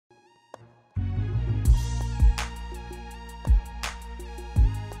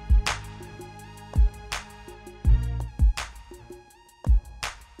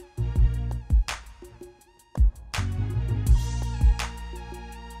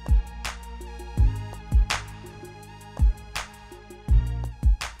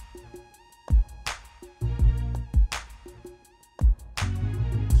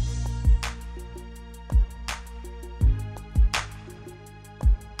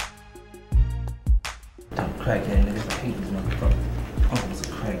crackhead niggas. I hate these motherfuckers. Uncle's a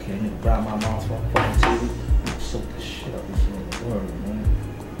crackhead nigga. Rob my mom's fucking TV. Soak the shit up this nigga. Word, man.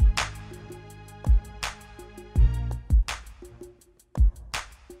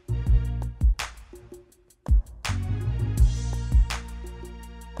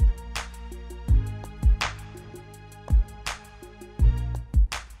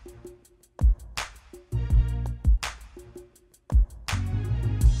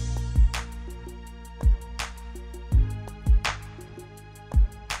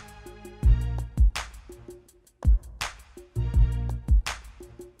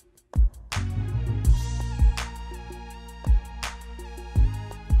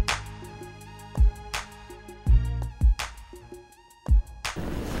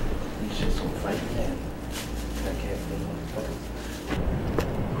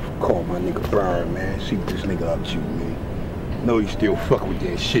 Call my nigga Burn, man. See what this nigga up to, man. Know he still fucking with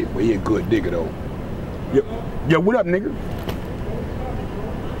that shit, but he a good nigga though. Yo, what up, nigga?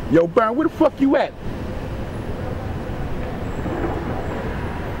 Yo, Burn, where the fuck you at?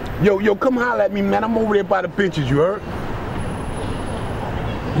 Yo, come holler at me, man. I'm over there by the benches, you heard?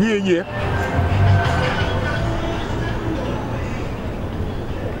 Yeah.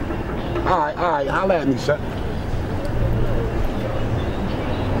 Alright, holler at me, son.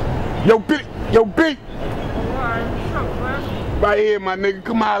 Yo, B! Alright, what's up, man? Right here, my nigga.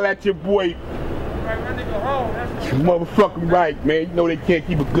 Come holler at your boy. Right, my nigga home. That's Motherfucking right, man. You know they can't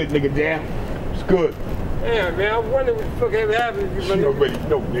keep a good nigga down. It's good. Yeah, man, I'm wondering what the fuck ever happened to you, You already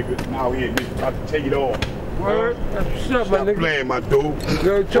know, nigga. I'm out here, nigga. About to take it off. Word? That's what's up, Stop my nigga. playing, my dude.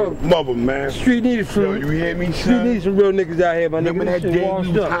 Real talk. Mother, man. Street needed food. Yo, you hear me, Street son? needs some real niggas out here, my nigga. Remember that This day shit you washed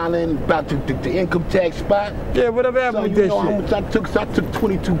was up. hollering about the income tax spot? Yeah, whatever happened So with you that know how shit? much I took? So I took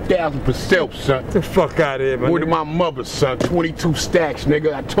 22,000 for self, son. Get the fuck out of here, my Word to nigga. my mother, son. 22 stacks,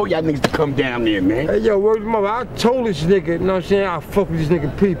 nigga. I told y'all niggas to come down there, man. Hey, yo, word to mother, I told this nigga, you know what I'm saying? I fuck with this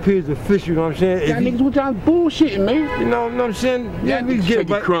nigga P as official, you know what I'm saying? Y'all niggas with y'all bullshitting, man. You know what I'm saying? Yeah, we niggas get take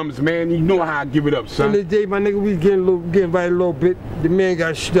your crumbs, man. You know how I give it up, On son. the day, my nigga, we getting right a little bit. The man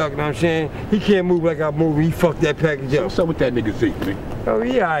got stuck, you know what I'm saying? He can't move like I move. He fucked that package up. What's up with that nigga Zeke, man? Oh,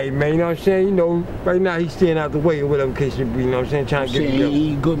 yeah, alright, man, you know what I'm saying? You know, right now he's staying out the way or whatever case it be, you know what I'm saying? Trying to get it together.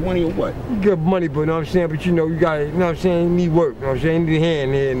 He good money or what? Good money, but you know what I'm saying? But you know, you gotta, you know what I'm saying? You need work, you know what I'm saying? You need a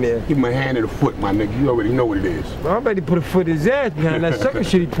hand here and there. Give him a hand and a foot, my nigga. You already know what it is. Well, I'm ready to put a foot in his ass behind that sucker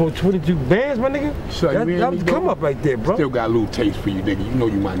shit. He pulled 22 bands, my nigga. So, you hear that me, was bro? come up right there, bro. Still got a little taste for you, nigga. You know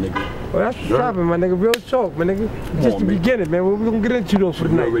you my nigga. Well, that's what's happening, my nigga. Real talk, my nigga. Just the man. beginning, man. What we gonna get into though for the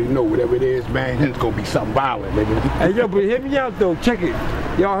You night? already know whatever it is, man. It's gonna be something violent, nigga. Hey, yo, but hear me out though. Check it.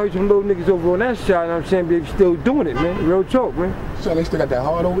 Y'all heard some little niggas over on that side, you know what I'm saying? They still doing it, man. Real talk, man. So they still got that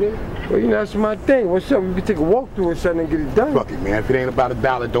hard over there? Well, you know, that's my thing. What's up? We can take a walk through or something and get it done. Fuck it, man. If it ain't about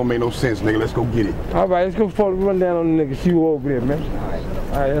 $1, it don't make no sense, nigga. Let's go get it. All right, let's go follow the rundown on the nigga. See you over there, man.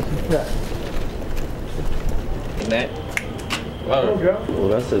 All right, that's a fact. Matt. Oh,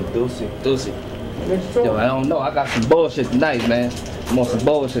 that's a doozy. Next talk. Yo, I don't know. I got some bullshit tonight, man. I'm on some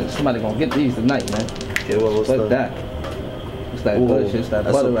bullshit. Somebody gonna get these tonight, man. Yeah, what's What's that? that? It's that Ooh, bullshit. It's that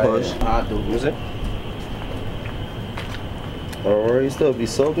that's butter a right push. here. I do. Is it? Alright, you still be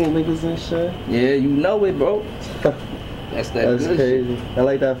soaking niggas and shit? Yeah, you know it, bro. That's that That's good crazy. I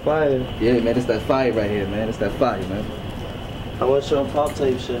like that fire. shit. Yeah, man. It's that fire right here, man. It's that fire, man. How much on pop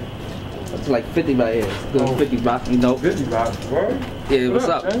tape shit? It's like 50 right here. It's good 50 rock, you know. 50 bucks, bro. Yeah, what's What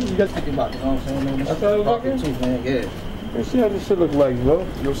up, up? man? You got 50 bucks, you know what I'm saying, man? That's how it Pocket looking? too, man. Yeah. Let's see how this shit look like, bro.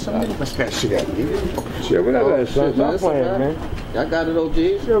 Yo, son, nigga, what's that shit at, nigga? Shit, what that son? shit, man. Stop playing, man. Y'all got it,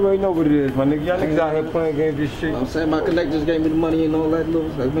 OGs? You already know what it is, my nigga. Y'all niggas out here playing games, this shit. You know what I'm saying? My connectors gave me the money and all that little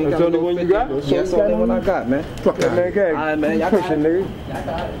stuff. That's the only one you got? Yeah, that's the only one I got, man. Fuck Yeah, that, man, gang. All right, man. Y'all Push got it, it. nigga. Y'all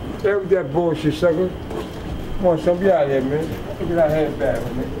got it. Stay with that bullshit, sucker. Come on, son, be out here, man. Look at that head back,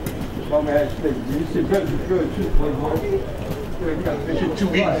 man. Bum ass nigga. You shit better be good, too, boy. Yeah, you got this shit Too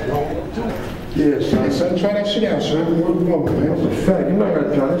easy, bro. Yeah, son. Hey, son, try that shit out, son. What the fuck, man? That's a fact. You know I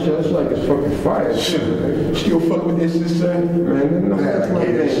gotta try that shit. That's like it's fucking fire. Shit, nigga. Still fuck with this, son? Man, no, that's my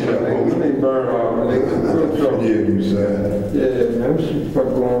get that shit up, nigga. homie. This nigga Burn Hard, my nigga. Real talk. Forgive you, son. Yeah, man. What the fuck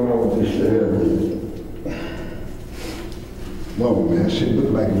going on with this shit? Mother, man, shit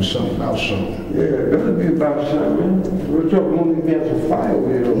looked like it was something about something. Yeah, it better be about something, man. Real talk, we only be some fire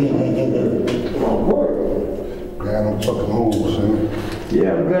over here, though. Come on, boy. Glad I'm fucking home, son.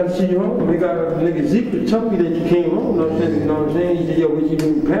 Yeah, I'm glad to see you home. They got a nigga Zeke to tell me that you came home. You know what I'm saying? He said, yo, what you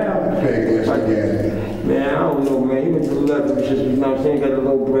doing, pal? Hey, guess again. Man, I don't know, man. He went to the left. Just, you know what I'm saying? Got a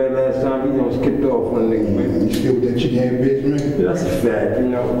little bread last time. He done skipped off on a nigga, man. You still with that chicken head bitch, man? That's a fact, you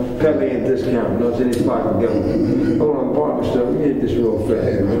know. Pele and discount, you know what I'm saying? They spot together. Hold on, barber stuff. Let me hit this real fast,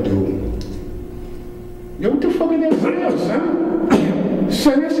 Yeah, man. dude. Yo, fucking that smell, son?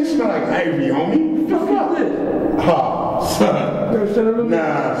 Son, that shit smell like ivory, homie. Fuck is this? Ah, son. Yo, son, that little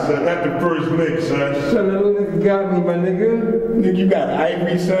Nah, son, not the first lick, son. son, that little nigga got me, my nigga. Nigga, you got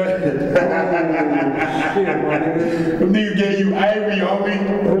ivory, son? Shit, my nigga. Them niggas gave you ivory,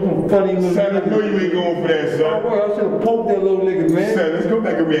 homie. Those some funny little Son, I know niggas. you ain't going for that, Oh, son. boy, I should have poked that little nigga, man. Son, let's go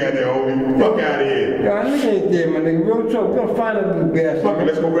back around there, homie. Fuck out of here. Y'all nigga ain't there, my nigga. Real talk, we gonna find out these bastards. Fuck it,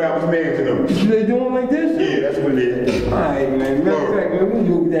 let's go rob his man to them. See they doing like this? Yeah, that's what it is. Alright, man. Matter of fact, man, we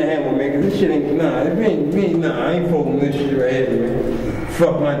go with that hammer, man, cause this shit ain't, nah, if we ain't, nah, I ain't folding this shit right here, man.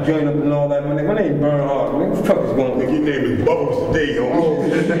 Fuck my joint up and all that, my nigga. My name Burn Hard, man. What the fuck is going on? Nigga, your name is Bubbles today, homie. Oh,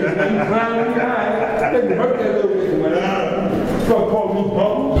 shit. You clowning me,